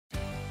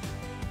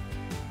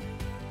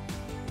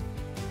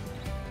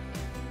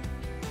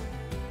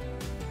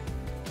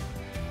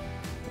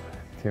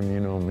Tim,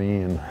 you know me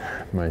and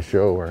my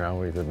show, we're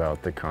always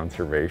about the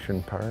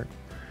conservation part.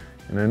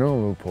 And I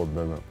know Leupold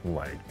doesn't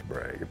like to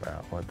brag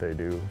about what they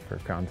do for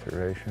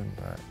conservation,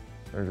 but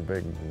there's a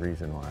big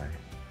reason why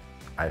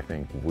I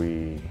think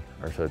we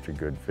are such a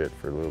good fit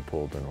for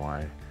Leupold and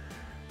why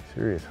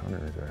serious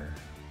hunters are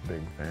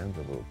big fans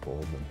of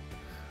Leupold. And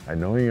I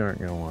know you aren't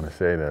going to want to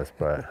say this,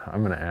 but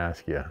I'm going to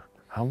ask you,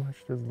 how much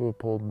does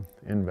Leupold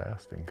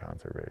invest in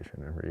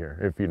conservation every year,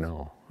 if you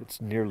know? It's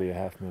nearly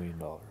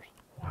 $500,000.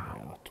 Wow.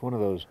 Yeah, it's one of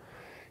those,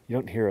 you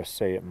don't hear us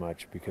say it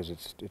much because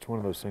it's one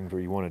of those things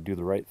where you want to do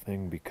the right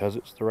thing because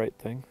it's the right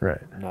thing.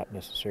 Right. Not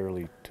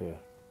necessarily to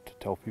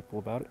tell people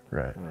about it.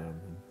 Right.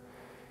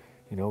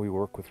 You know, we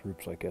work with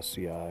groups like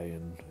SCI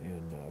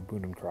and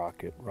Boone and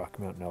Crockett,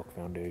 Rocky Mountain Elk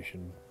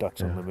Foundation,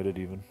 Ducks Unlimited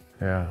even.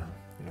 Yeah.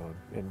 You know,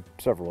 and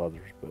several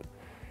others. But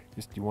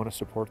just you want to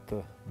support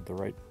the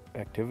right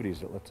activities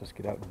that lets us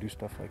get out and do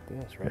stuff like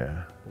this, right?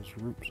 Yeah. Those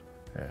groups.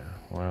 Yeah.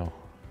 Well,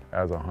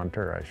 as a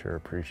hunter, I sure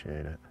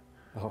appreciate it.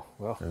 Oh,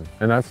 well.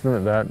 And that's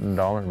that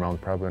dollar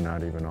amount, probably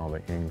not even all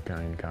the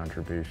in-kind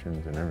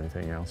contributions and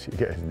everything else you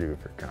guys do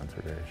for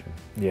conservation.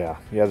 Yeah,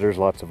 there's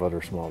lots of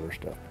other smaller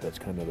stuff. That's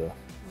kind of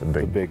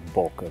the big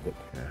bulk of it.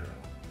 Yeah.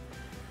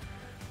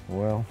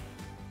 Well,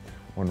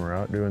 when we're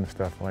out doing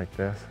stuff like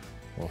this,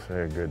 we'll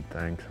say a good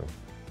thanks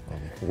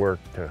of work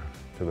to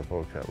the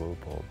folks at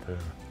Leupold too.